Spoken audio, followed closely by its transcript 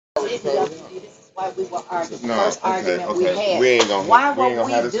WD, this is why we were arguing. No, First argument we had. We ain't gonna, Why we ain't what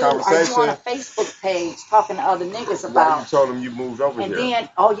gonna have we this do? Are you on a conversation. Facebook page talking to other niggas Why you about? told him you moved over And here? then,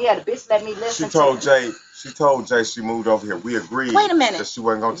 oh yeah, the bitch let me She listen told to. Jay. She told Jay she moved over here. We agreed Wait a that minute. she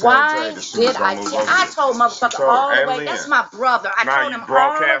wasn't gonna tell Why Jay that she was did I gonna move tell? over I here. told She motherfucker told all the and way. Lynn. That's my brother. I Now told you him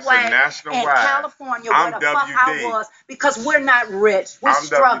all the broadcasting way in nationwide. California I'm where the fuck I WD. was because we're not rich. We're I'm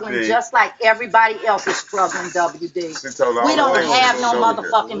struggling WD. just like everybody else is struggling. WD. She told all We the don't niggas she have moved no over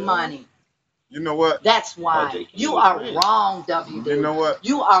here. motherfucking money. You know what? That's why. You are wrong, WD. You know what?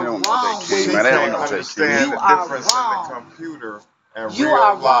 You are She don't know wrong. J. King, She man. They don't can't know J. understand King. You the are difference wrong. in the computer and You real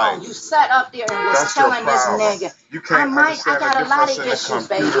are life. wrong. You sat up there and was That's your telling this problem. nigga, You can't I understand got the a lot difference of in the issues,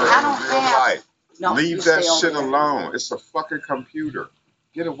 baby. computer I and don't the real have. life. No, you Leave that stay over shit there. alone. It's a fucking computer.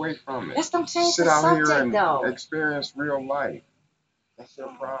 Get away from it. Let's don't change Sit the out here subject and though. experience real life. That's your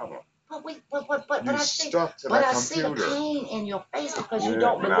problem. But You I see, stuck to but that I see the computer. pain in your face because you Yeah,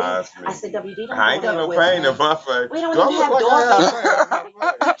 don't believe. nah, it's me. I said, WD, don't I do ain't got that no with pain me. in my face. We don't Do I even look have like I doorbells.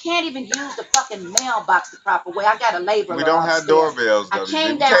 You can't even use the fucking mailbox the proper way. I got a labeler We don't have upstairs. doorbells, I WD.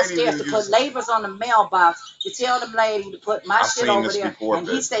 came We can't downstairs even to put use. labels on the mailbox to tell them lady to put my I've shit seen over this there. before, And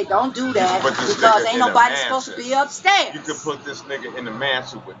he bitch. said, don't do You can that put this because nigga ain't in a nobody supposed to mansion. be upstairs. You could put this nigga in a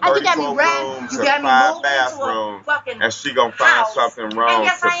mansion with You got me 34 ran. rooms You and got me 5 moving into a bathrooms, fucking and she gonna find house. something And wrong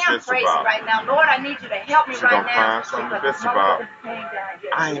yes, to I am bitch crazy about. right now. Lord, I need you to help me She right gonna now find something to because bitch this about. motherfucker came down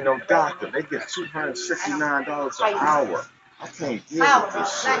here. I ain't no doctor. They get $269 an hour. I can't deal with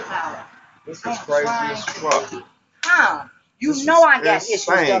this shit. This is crazy as fuck. You know I got issues,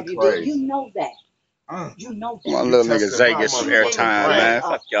 insane WD. crazy. You know that. You know My that. little nigga Zay my get some You ain't motherfucking airtime, give brain. man. a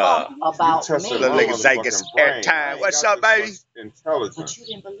Fuck fuck y'all. about You me. testing Little my nigga Zay get some motherfucking brain. I airtime. ain't What's got up, this baby? much intelligence. But you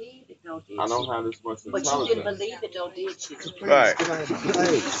didn't believe it, though, did you? I don't have this much But you didn't intelligence. believe it, though, did you? Right.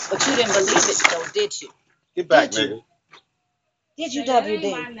 But you didn't believe it, though, did you? Get back, Did you? nigga. Did you,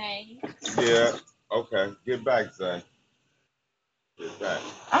 WD? Yeah. Okay. Get back, Zay. Get back.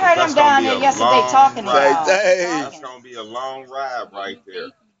 All right, I'm down there yesterday talking to Say, y'all. hey. That's gonna be a long ride right there.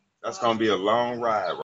 That's gonna be a long ride.